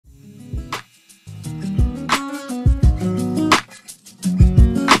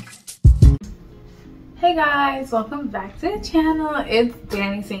Hey guys, welcome back to the channel. It's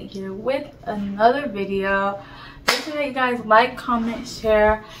Danny Saint here with another video. Make sure that you guys like, comment,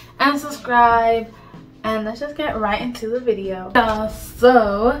 share, and subscribe. And let's just get right into the video.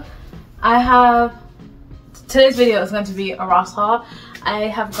 So I have today's video is going to be a Ross haul. I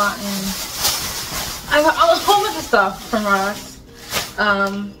got a whole bunch of stuff from Ross.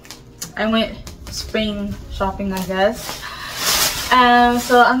 I went spring shopping, I guess.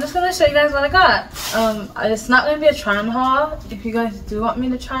 So I'm just gonna show you guys what I got. It's not gonna be a try on haul. If you guys do want me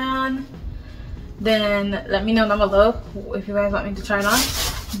to try on, then let me know down below if you guys want me to try it on.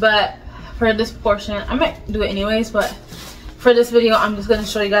 But for this portion, I might do it anyways, but for this video I'm just gonna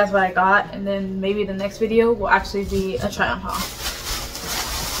show you guys what I got, and then maybe the next video will actually be a try on haul.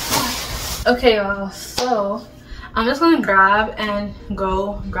 Okay y'all, so I'm just gonna grab and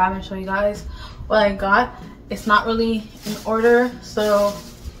show you guys what I got. It's not really in order, so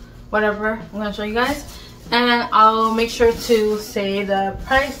whatever, I'm gonna show you guys, and I'll make sure to say the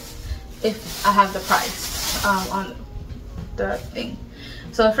price if I have the price on the thing.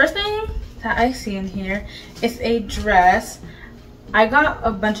 So the first thing that I see in here is a dress. I got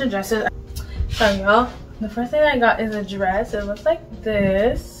a bunch of dresses. So y'all, the first thing I got is a dress. It looks like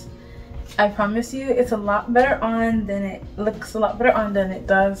this. I promise you, it's a lot better on than it looks. A lot better on than it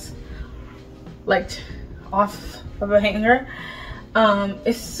does like off of a hanger.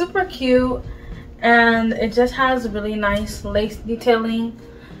 It's super cute, and it just has really nice lace detailing,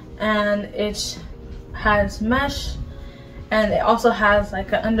 and it has mesh, and it also has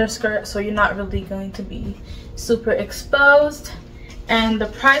like an underskirt, so you're not really going to be super exposed. And the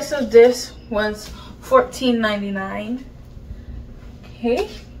price of this was $14.99. Okay.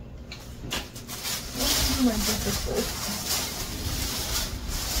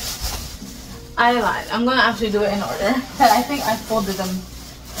 I lied. I'm gonna actually do it in order. I think I folded them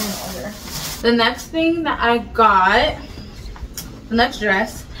in order. The next thing that I got, the next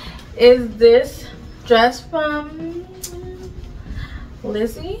dress, is this dress from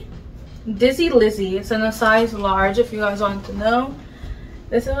Dizzy Lizzy. It's in a size large if you guys want to know.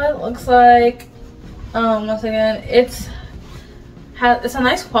 This is what it looks like. Once again, it's a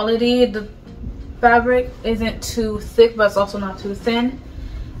nice quality. The fabric isn't too thick, but it's also not too thin.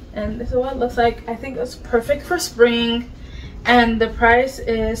 And this is what it looks like. I think it's perfect for spring, and the price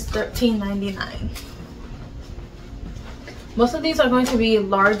is $13.99. Most of these are going to be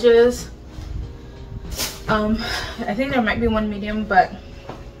larges. I think there might be one medium, but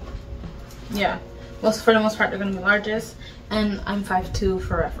yeah, for the most part they're going to be larges, and I'm 5'2"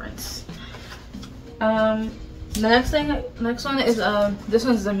 for reference. The next one is this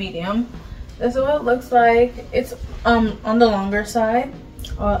one's a medium. This is what it looks like. It's on the longer side.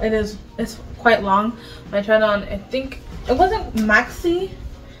 It's quite long. When I tried on, I think it wasn't maxi.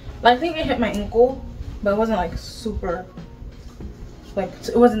 I think it hit my ankle, but it wasn't like super, like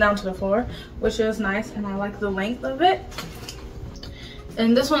it wasn't down to the floor, which is nice, and I like the length of it.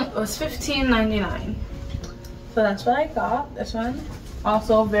 And this one was $15.99. So that's what I got. This one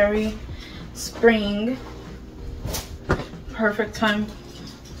also very spring, perfect time.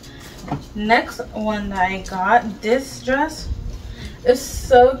 Next one that I got, this dress. It's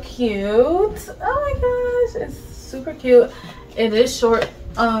so cute. Oh my gosh, it's super cute. It is short,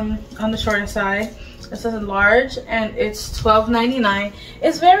 on the shorter side. It says large, and it's $12.99.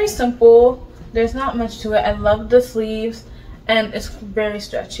 It's very simple. There's not much to it. I love the sleeves, and it's very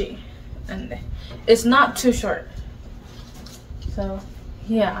stretchy, and it's not too short. So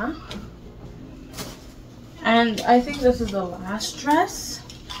yeah. And I think this is the last dress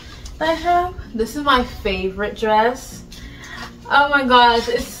that I have. This is my favorite dress. Oh my gosh,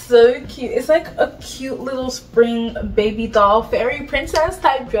 it's so cute. It's like a cute little spring baby doll, fairy princess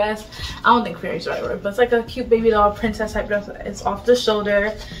type dress. I don't think fairy's the right word, but it's like a cute baby doll princess type dress. It's off the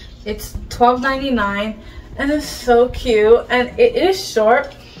shoulder. It's $12.99, and it's so cute. And it is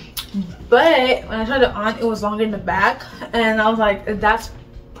short, but when I tried it on, it was longer in the back, and I was like, that's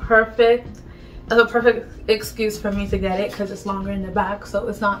perfect. That's a perfect excuse for me to get it, because it's longer in the back, so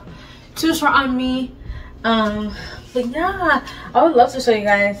it's not too short on me. But yeah, I would love to show you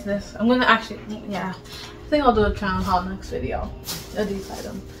guys this. I'm gonna actually, yeah, I think I'll do a try on haul next video of these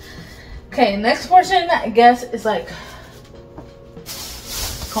items. Okay, next portion I guess is like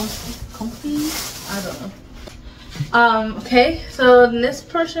comfy. I don't know. Okay, so this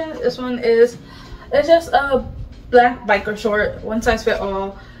portion, this one it's just a black biker short, one size fit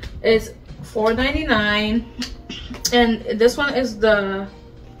all. It's $4.99, and this one is the,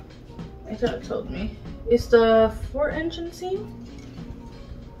 I thought it told me. It's the 4-inch inseam.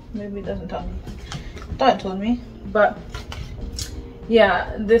 Maybe it doesn't tell me. I thought it told me, but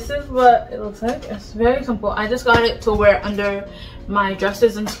yeah, this is what it looks like. It's very simple. I just got it to wear under my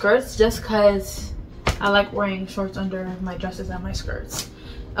dresses and skirts just because I like wearing shorts under my dresses and my skirts.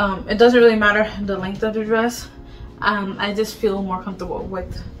 It doesn't really matter the length of the dress. I just feel more comfortable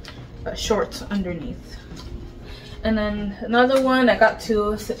with shorts underneath. And then another one, I got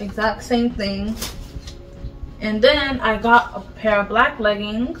two, exact same thing. And then I got a pair of black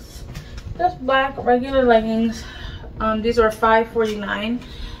leggings, just black regular leggings. These were $5.49, and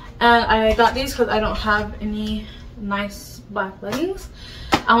I got these because I don't have any nice black leggings.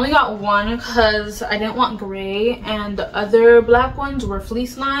 I only got one because I didn't want gray, and the other black ones were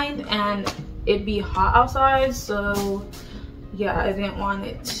fleece lined and it'd be hot outside, so yeah, I didn't want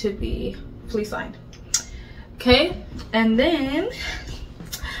it to be fleece lined. Okay, and then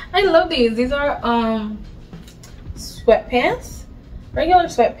I love these. These are sweatpants, regular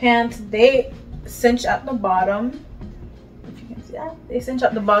sweatpants. They cinch at the bottom. If you can see that, they cinch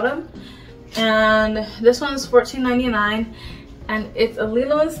at the bottom. And this one's $14.99, and it's a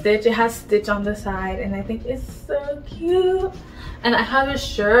Lilo and Stitch. It has Stitch on the side, and I think it's so cute. And I have a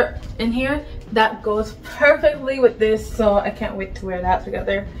shirt in here that goes perfectly with this, so I can't wait to wear that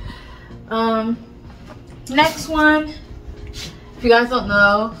together. Next one, if you guys don't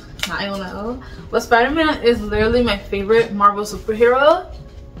know, I don't know, but Spider-Man is literally my favorite Marvel superhero,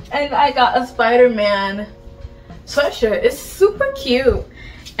 and I got a Spider-Man sweatshirt. It's super cute,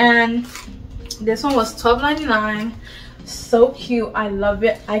 and this one was $12.99. So cute. I love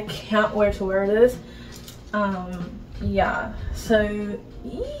it. I can't wait to wear this. Yeah, so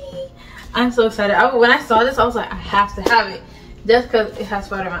I'm so excited. When I saw this, I was like, I have to have it just because it has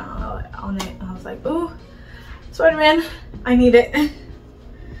Spider-Man on it. I was like, ooh, Spider-Man, I need it.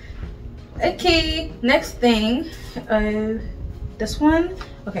 Okay, next thing, this one.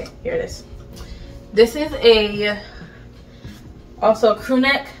 Okay, here it is. This is also a crew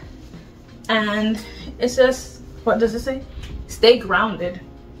neck, and it says, what does it say? Stay grounded.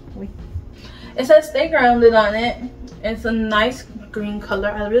 It says stay grounded on it. It's a nice green color.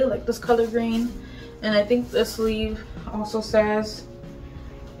 I really like this color green, and I think the sleeve also says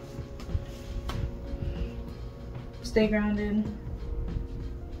stay grounded.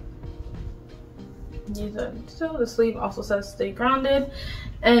 So the sleeve also says stay grounded.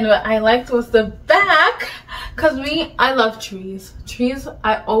 And what I liked was the back, because I love trees.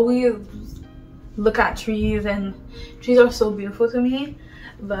 I always look at trees, and trees are so beautiful to me.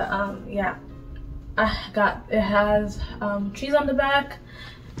 But yeah, it has trees on the back.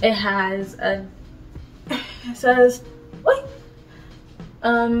 It has it says what,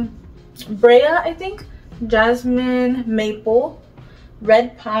 Brea, I think, jasmine, maple,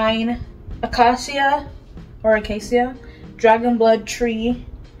 red pine, acacia, dragon blood tree,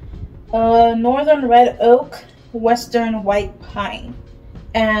 northern red oak, western white pine,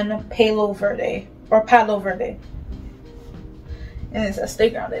 and Palo Verde. And it says stay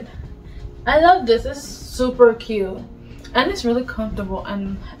grounded. I love this. It's super cute, and it's really comfortable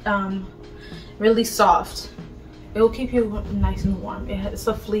and really soft. It will keep you nice and warm. It's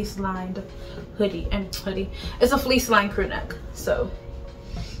a fleece lined hoodie. It's a fleece lined crew neck. So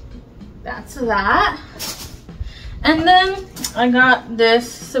that's that. And then I got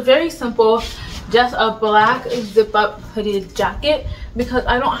this. It's a very simple, just a black zip up hooded jacket, because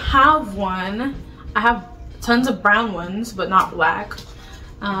I don't have one. I have tons of brown ones, but not black.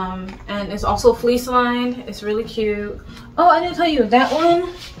 And it's also fleece lined. It's really cute. Oh, I didn't tell you that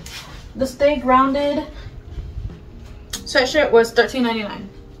one, the Stay Grounded sweatshirt, was $13.99.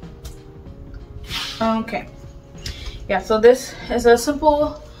 Okay, yeah, so this is a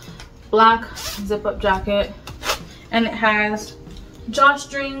simple black zip up jacket, and it has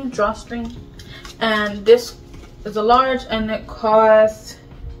drawstring, and this is a large, and it costs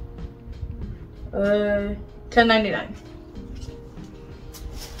 $10.99.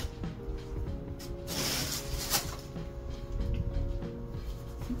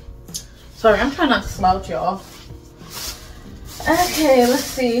 Sorry, I'm trying not to slouch, y'all. Okay, let's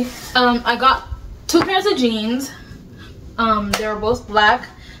see. I got two pairs of jeans. They were both black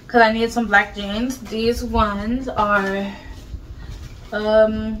because I needed some black jeans. These ones are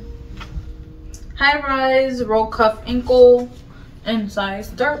high rise roll cuff ankle in size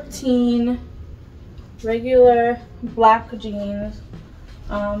 13, regular black jeans.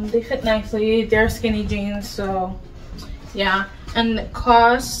 They fit nicely. They're skinny jeans, so yeah, and it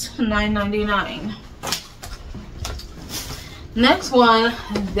cost $9.99. Next one,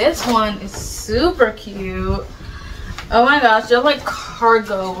 this one is super cute. Oh my gosh, they're like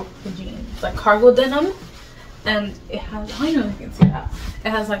cargo jeans, like cargo denim, and it has, I don't know if you can see that,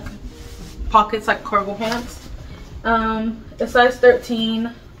 it has like pockets like cargo pants, It's size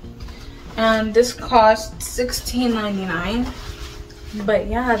 13, and this cost $16.99. But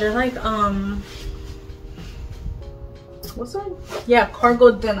yeah, they're like what's that? Yeah,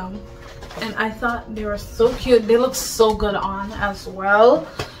 cargo denim, and I thought they were so cute. They look so good on as well.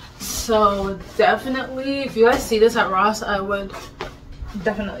 So definitely, if you guys see this at Ross, I would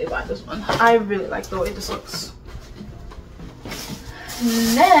definitely buy this one. I really like the way this looks.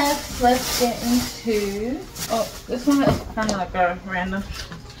 Next, let's get into, oh, this one is kind of like a random.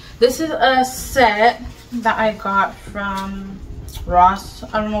 This is a set that I got from Ross.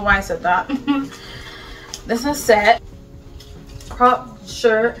 I don't know why I said that. This is a set. Crop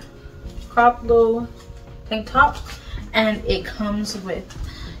shirt, crop low tank top, and it comes with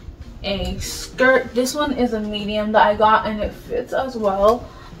a skirt. This one is a medium that I got, and it fits as well.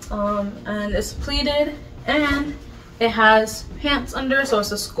 And it's pleated, and it has pants under, so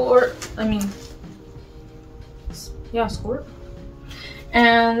it's a skirt. I mean, yeah, skirt.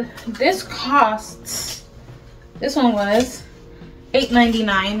 And this costs, this one was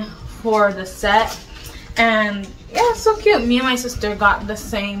 $8.99 for the set. And yeah, it's so cute. Me and my sister got the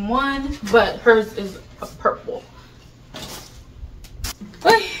same one, but hers is a purple.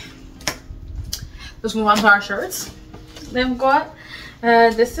 Okay, let's move on to our shirts. Then we've got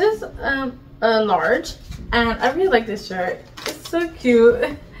this is a large, and I really like this shirt. It's so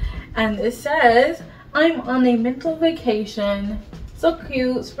cute, and it says, "I'm on a mental vacation." So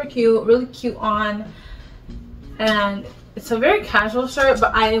cute, super cute, really cute on. And it's a very casual shirt,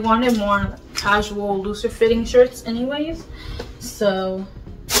 but I wanted more casual, looser fitting shirts anyways. So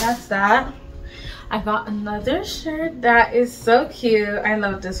that's that. I got another shirt that is so cute. I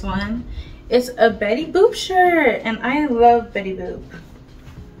love this one. It's a Betty Boop shirt, and I love Betty Boop.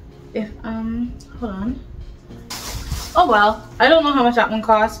 If hold on. Oh well, I don't know how much that one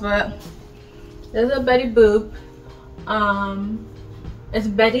costs, but there's a Betty Boop. It's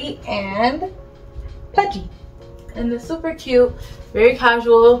Betty and Pudgy, and it's super cute, very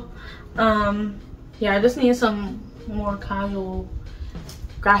casual. Yeah, I just need some more casual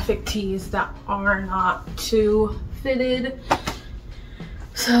graphic tees that are not too fitted.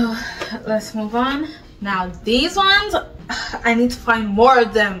 So let's move on. Now these ones, I need to find more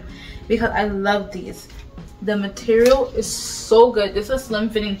of them because I love these. The material is so good. This is a slim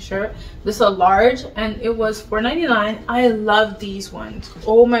fitting shirt. This is a large, and it was $4.99. I love these ones.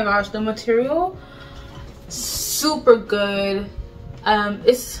 Oh my gosh, the material, super good.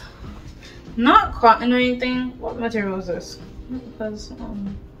 It's not cotton or anything. What material is this? Because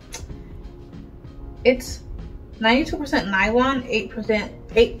it's 92% nylon,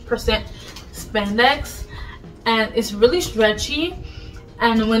 8% spandex, and it's really stretchy.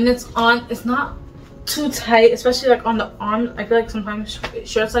 And when it's on, it's not too tight, especially like on the arms. I feel like sometimes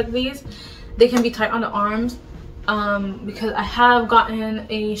shirts like these, they can be tight on the arms. Because I have gotten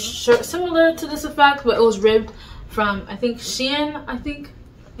a shirt similar to this effect, but it was ribbed from, I think, Shein. I think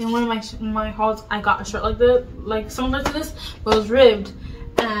in one of my hauls I got a shirt like this, like similar to this, but it was ribbed.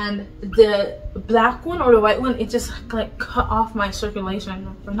 And the black one or the white one, it just like cut off my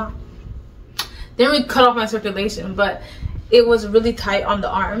circulation, or not, they didn't really cut off my circulation, but it was really tight on the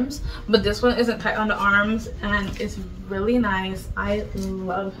arms. But this one isn't tight on the arms, and it's really nice. I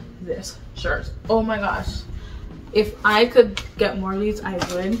love this shirt. Oh my gosh, if I could get more of these, I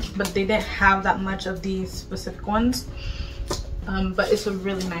would, but they didn't have that much of these specific ones. But it's a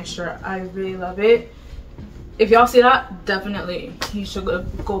really nice shirt. I really love it. If y'all see that, definitely you should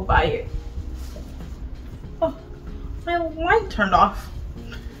go buy it. Oh, my light turned off.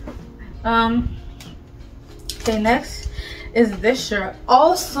 Okay, next is this shirt.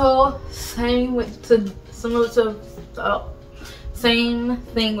 Also similar to the same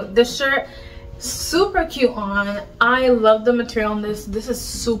thing with this shirt. Super cute on. I love the material on this. This is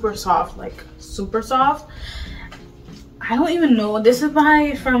super soft, like super soft. I don't even know. This is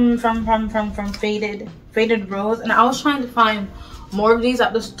by from Faded Rose, and I was trying to find more of these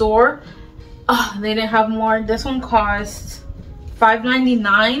at the store. They didn't have more. This one costs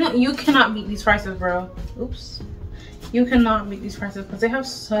 $5.99. You cannot beat these prices, bro. Oops. You cannot beat these prices because they have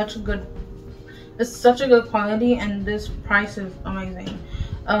such good, it's such a good quality, and this price is amazing.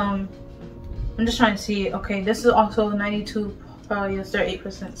 I'm just trying to see. Okay, this is also 92 polyester,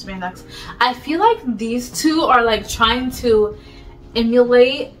 8% spandex. I feel like these two are like trying to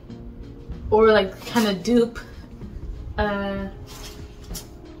emulate or like kind of dupe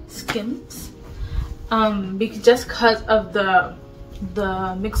Skims, just because of the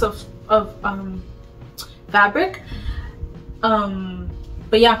mix of fabric.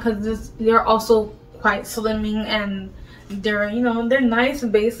 But yeah, because they're also quite slimming, and they're, you know, they're nice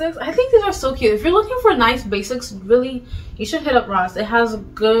basics. I think these are so cute. If you're looking for nice basics, really, you should hit up Ross. It has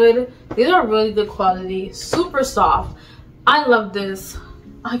good, these are really good quality, super soft. I love this.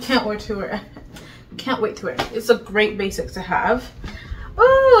 I can't wait to wear it. Can't wait to wear it. It's a great basic to have.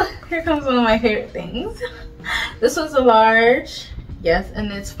 Oh, here comes one of my favorite things. This one's a large, yes,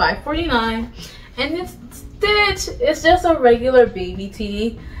 and it's $5.49, and it's Stitch. It's just a regular baby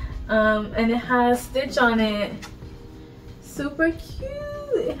tee, and it has Stitch on it. Super cute.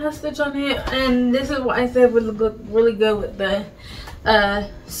 It has Stitch on it, and this is what I said would look really good with the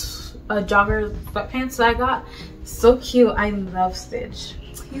jogger sweatpants that I got. So cute. I love Stitch.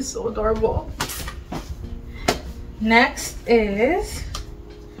 He's so adorable. Next is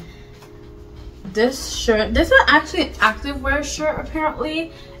this shirt. This is actually an activewear shirt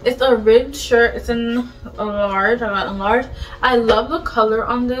apparently. It's a ribbed shirt. It's in a large. I got a large. I love the color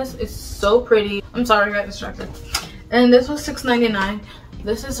on this. It's so pretty. I'm sorry I got distracted. And this was $6.99.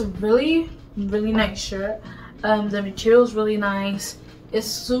 This is a really nice shirt. The material is really nice.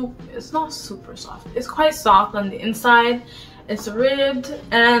 It's not super soft. It's quite soft on the inside. It's ribbed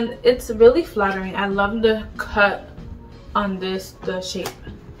and it's really flattering. I love the cut on this, the shape.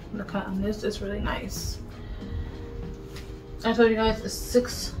 The cut on this is really nice. I told you guys it's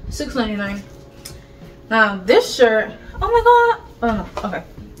 $6.99. Now this shirt, oh my god, oh no, okay.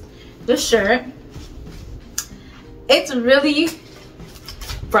 This shirt, it's really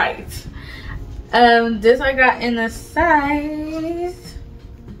bright. This I got in a size,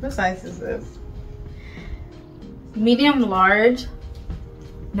 what size is this? Medium large.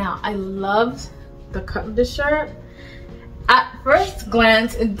 Now I loved the cut of this shirt. At first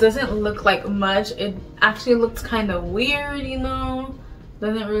glance it doesn't look like much. It actually looks kind of weird, you know,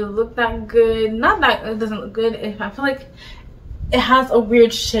 doesn't really look that good. Not that it doesn't look good, I feel like it has a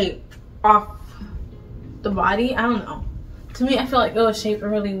weird shape off the body. I don't know, to me I feel like it was shaped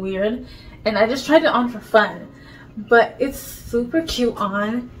really weird, and I just tried it on for fun, but it's super cute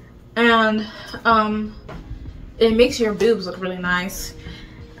on, and it makes your boobs look really nice.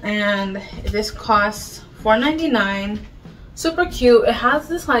 And this costs $4.99. Super cute. It has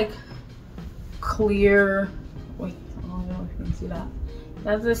this like clear, wait, I don't know if you can see that. It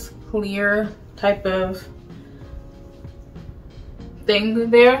has this clear type of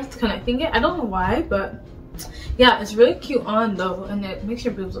thing there to connecting it. I don't know why, but yeah, it's really cute on though, and it makes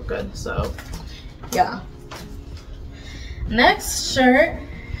your boobs look good. So yeah. Next shirt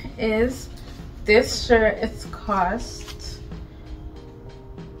is this shirt. It's cost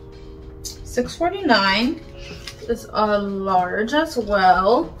 $6.49. It's a large as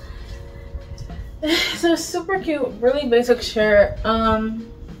well. It's a super cute, really basic shirt.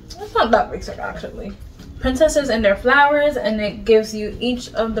 It's not that basic actually. Princesses and their flowers, and it gives you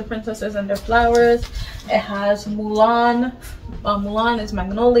each of the princesses and their flowers. It has Mulan. Mulan is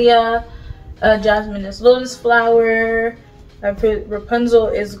magnolia. Jasmine is lotus flower. Rapunzel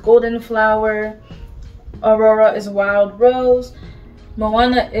is golden flower. Aurora is wild rose.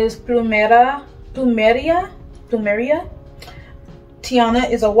 Moana is plumeria. Tiana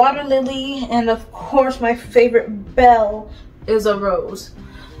is a water lily, and of course my favorite, Belle, is a rose.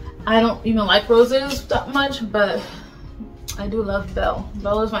 I don't even like roses that much, but I do love Belle.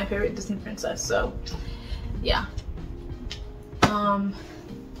 Belle is my favorite Disney princess, so yeah.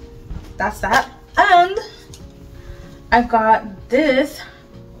 That's that. And I got this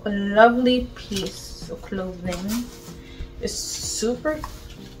lovely piece of clothing. It's super,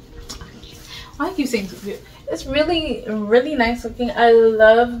 why do you keep saying so cute? It's really nice looking. I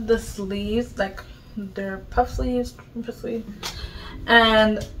love the sleeves, like they're puff sleeves,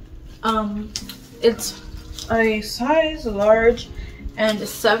 and it's a size large, and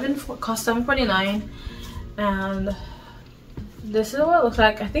it's cost $7.49. And this is what it looks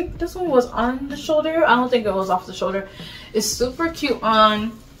like. I think this one was on the shoulder. I don't think it was off the shoulder. It's super cute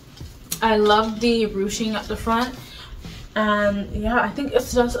on. I love the ruching at the front, and yeah, I think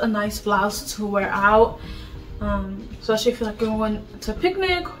it's just a nice blouse to wear out. Especially if you're like going to a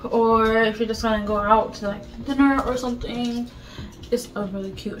picnic, or if you're just gonna go out to like dinner or something. It's a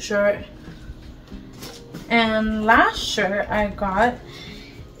really cute shirt. And last shirt I got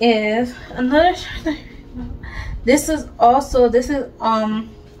is another shirt. This is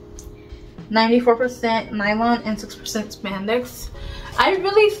 94% nylon and 6% spandex. I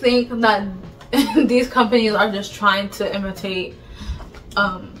really think that these companies are just trying to imitate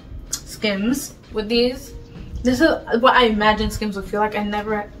Skims with these. This is what I imagine Skims would feel like. I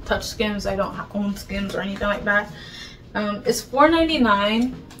never touch Skims. I don't own Skims or anything like that. It's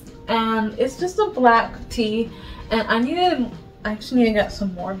 $4.99, and it's just a black tee. And I actually need to get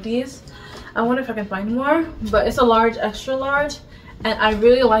some more of these. I wonder if I can find more, but it's a large, extra large, and I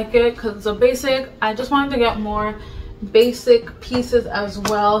really like it because it's a basic. I just wanted to get more basic pieces as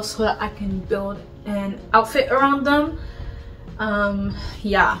well so that I can build an outfit around them.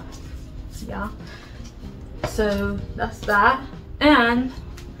 Yeah, so that's that. And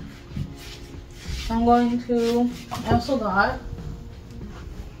I'm going to, I also got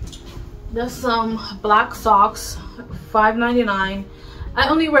there's some black socks, $5.99. I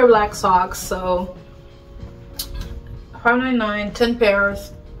only wear black socks, so $5.99, 10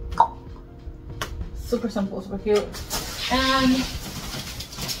 pairs. Super simple, super cute. And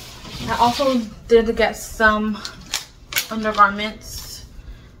I also did get some undergarments,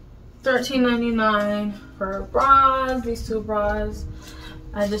 $13.99 for bras. These two bras.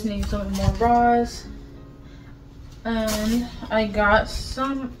 I just need some more bras. And I got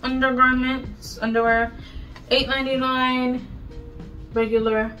some undergarments, underwear, $8.99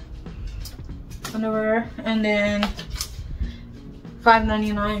 regular underwear, and then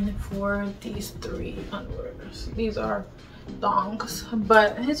 $5.99 for these three underwears. These are thongs,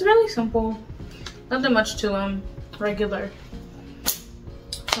 but it's really simple, nothing much to them. Regular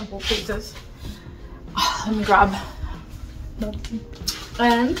simple pieces. Let me grab.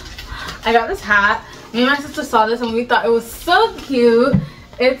 And I got this hat. Me and my sister saw this and we thought it was so cute.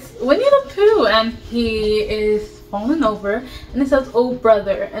 It's Winnie the Pooh and he is falling over and it says "Oh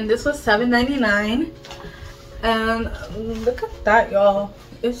brother," and this was $7.99. and look at that, y'all.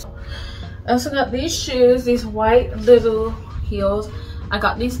 I also got these shoes, these white little heels. I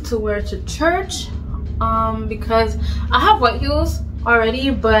got these to wear to church because I have white heels already,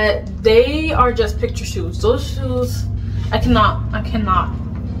 but they are just picture shoes. Those shoes I cannot,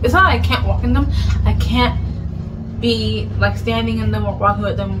 it's not like I can't walk in them, I can't be like standing in them or walking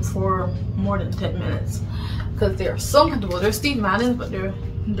with them for more than 10 minutes because they're so uncomfortable. They're Steve Madden, but they're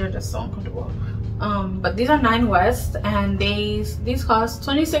just so uncomfortable. But these are Nine West, and these cost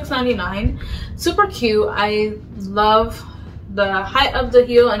 $26.99. Super cute. I love the height of the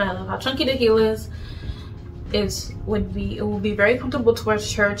heel and I love how chunky the heel is. It will be very comfortable to wear to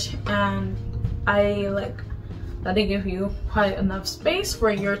church, and I like that they give you quite enough space for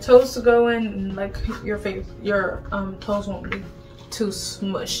your toes to go in, and like your toes won't be too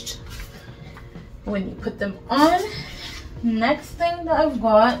smushed when you put them on. Next thing that I've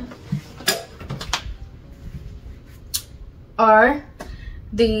got are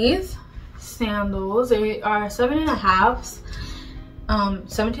these sandals. They are 7.5s,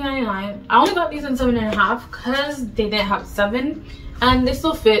 $17.99. I only got these in 7.5 because they didn't have 7, and they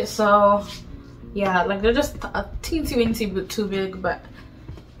still fit. So yeah, like they're just a teensy weensy bit too big, but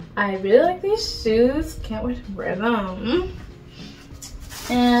I really like these shoes. Can't wait to wear them.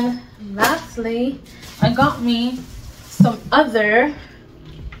 And lastly, I got me some other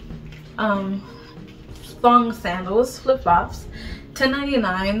thong sandals, flip-flops,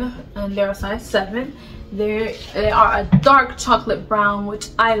 $10.99, and they're a size 7. They are a dark chocolate brown, which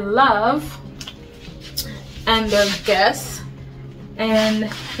I love, and they're Guess. And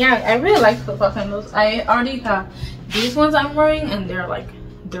yeah, I really like flip-flop sandals. I already have these ones I'm wearing, and they're like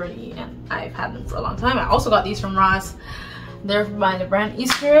dirty, and I've had them for a long time. I also got these from Ross. They're by the brand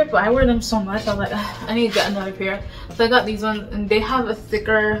E-Spirit, but I wear them so much I was like, I need to get another pair. So I got these ones, and they have a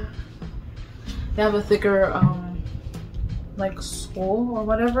thicker like sole or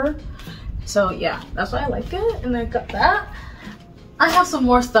whatever. So yeah, that's why I like it, and I got that. I have some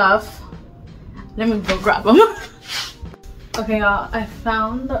more stuff. Let me go grab them. Okay, y'all, I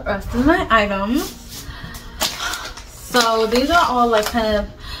found the rest of my items. So these are all like kind of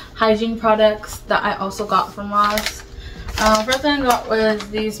hygiene products that I also got from Ross. First thing I got was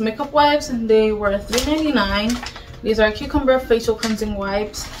these makeup wipes, and they were $3.99. These are cucumber facial cleansing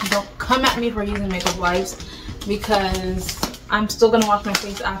wipes. Don't come at me for using makeup wipes because I'm still gonna wash my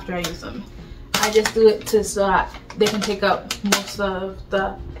face after I use them. I just do it so that they can take up most of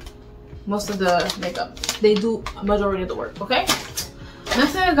the makeup. They do a majority of the work, okay?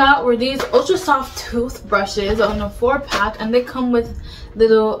 Next thing I got were these ultra soft toothbrushes on a 4-pack, and they come with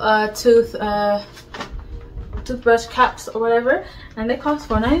little toothbrush caps or whatever, and they cost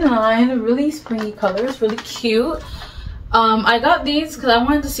 $4.99. Really springy colors, really cute. I got these because I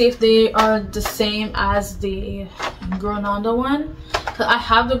wanted to see if they are the same as the Gronanda one, because I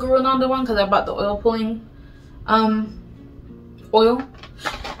have the Gronanda one because I bought the oil pulling oil,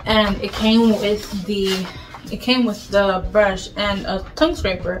 and it came with the brush and a tongue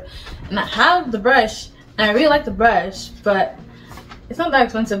scraper, and I have the brush and I really like the brush, but it's not that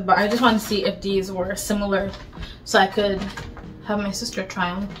expensive. But I just wanted to see if these were similar so I could have my sister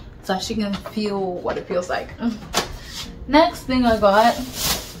try them so she can feel what it feels like. Next thing I got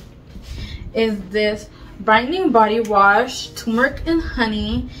is this brightening body wash, turmeric and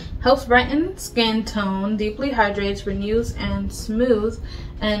honey. Helps brighten skin tone, deeply hydrates, renews, and smooths.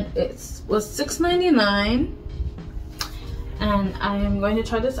 And it was $6.99. And I am going to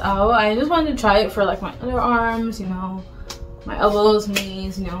try this out. I just wanted to try it for like my underarms, you know, my elbows,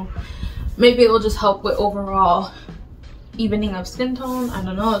 knees, you know. Maybe it will just help with overall evening of skin tone. I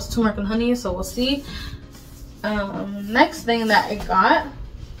don't know. It's turmeric and honey, so we'll see. Next thing that I got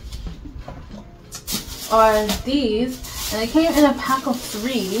are these, and it came in a pack of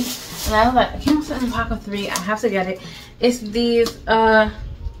 3, and I was like, it came in a pack of 3, I have to get it. It's these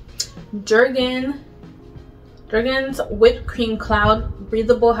Jergens Whipped Cream Cloud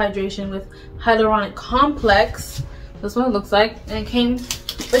Breathable Hydration with Hyaluronic Complex. This one looks like, and it came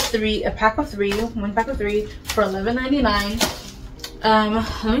with 3, a pack of 3, one pack of 3 for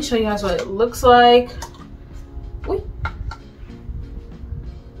 $11.99. Let me show you guys what it looks like. Wait.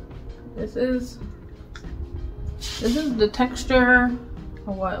 This is the texture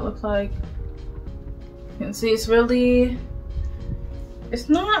of what it looks like. You can see it's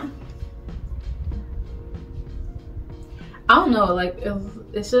not, I don't know, like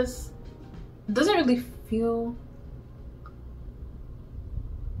it's just, it doesn't really feel,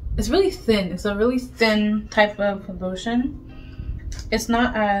 it's really thin. It's a really thin type of lotion. It's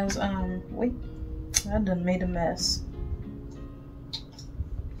not as wait, I done made a mess.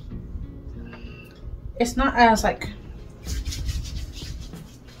 It's not as like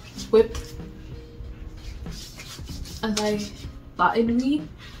whipped as I thought it'd be,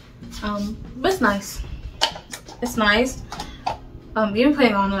 but it's nice. It's nice. Even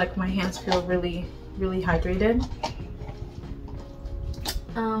putting on, like, my hands feel really hydrated.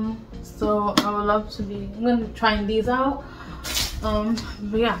 So I would love to be, I'm gonna be trying these out.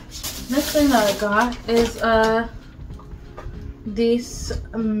 But yeah, next thing that I got is this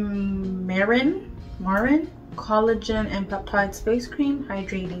Marin Collagen and Peptide Face Cream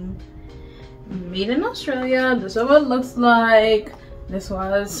Hydrating. Made in Australia. This is what it looks like. This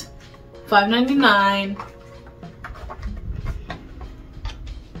was $5.99.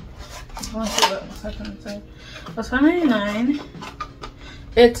 Let's see what else I can say. It was $5.99.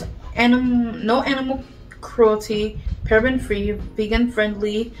 It's no animal cruelty, paraben free, vegan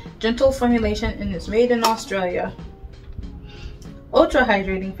friendly, gentle formulation, and it's made in Australia. Ultra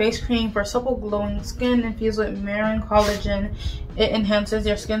hydrating face cream for supple glowing skin infused with Marin collagen. It enhances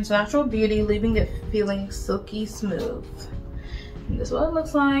your skin's natural beauty, leaving it feeling silky smooth. And this is what it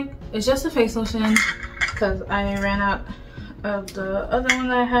looks like. It's just a face lotion because I ran out of the other one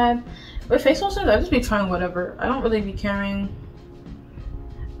that I had. With face lotions, I just be trying whatever. I don't really be caring.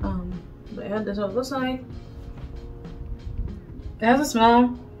 But yeah, this is what it looks like. It has a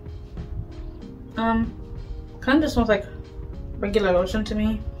smell. Kind of just smells like regular lotion to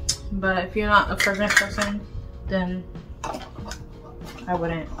me, but if you're not a fragrance person, then I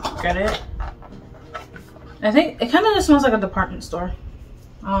wouldn't get it. I think it kind of just smells like a department store.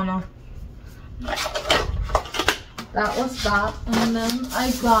 I don't know. That was that, and then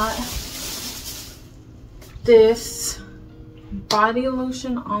I got this body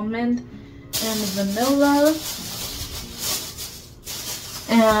lotion, almond and vanilla.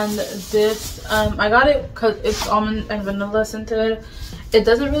 And this, I got it because it's almond and vanilla scented. It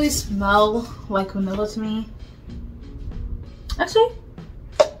doesn't really smell like vanilla to me. Actually,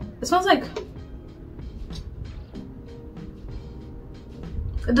 it smells like,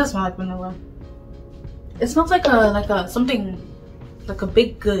 it does smell like vanilla. It smells like a something, like a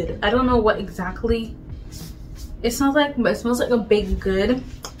baked good. I don't know what exactly it smells like, but it smells like a baked good,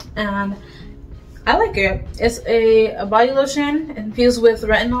 and I like it. It's a body lotion infused with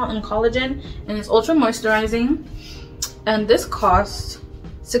retinol and collagen, and it's ultra moisturizing. And this costs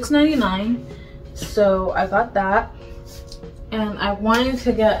 $6.99, so I got that. And I wanted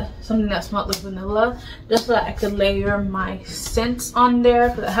to get something that smelled like vanilla, just so that I could layer my scents on there,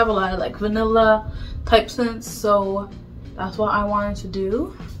 because I have a lot of like vanilla type scents, so that's what I wanted to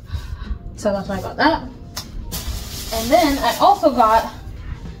do. So that's why I got that. And then I also got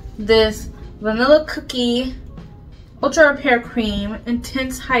this Vanilla Cookie Ultra Repair Cream,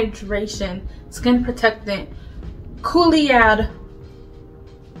 Intense Hydration, Skin Protectant, Couliad,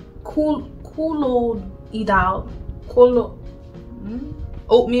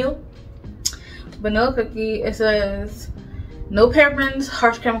 Oatmeal. Vanilla Cookie, it says, no parabens,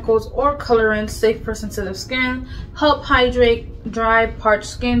 harsh chemicals, or colorants, safe for sensitive skin, help hydrate dry, parched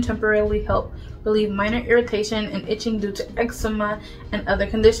skin, temporarily help relieve minor irritation and itching due to eczema and other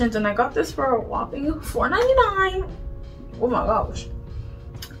conditions. And I got this for a whopping $4.99. Oh my gosh,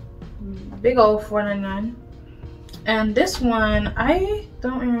 big old $4.99. And this one, I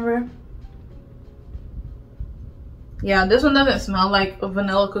don't remember Yeah, this one doesn't smell like a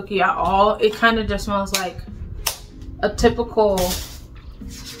vanilla cookie at all. It kind of just smells like a typical,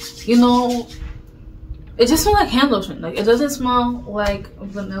 you know, it just smells like hand lotion. Like, it doesn't smell like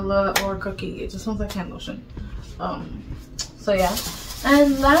vanilla or cookie. It just smells like hand lotion. So yeah.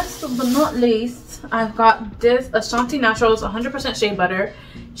 And last but not least, I've got this Ashanti Naturals 100% shea butter,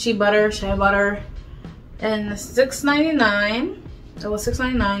 and $6.99. It was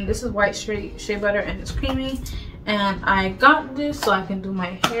 $6.99. This is white shea butter and it's creamy. And I got this so I can do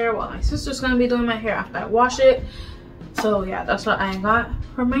my hair while my sister's gonna be doing my hair after I wash it. So yeah, that's what I got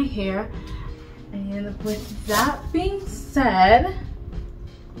for my hair. And with that being said,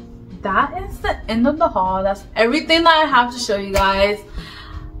 that is the end of the haul. That's everything that I have to show you guys.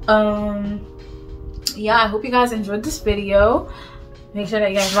 Yeah, I hope you guys enjoyed this video. Make sure that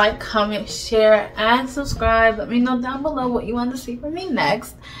you guys like, comment, share, and subscribe. Let me know down below what you want to see from me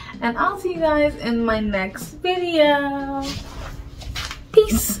next. And I'll see you guys in my next video.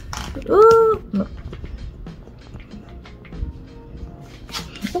 Peace. Ooh. No.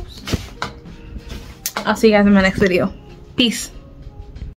 Oops. I'll see you guys in my next video. Peace.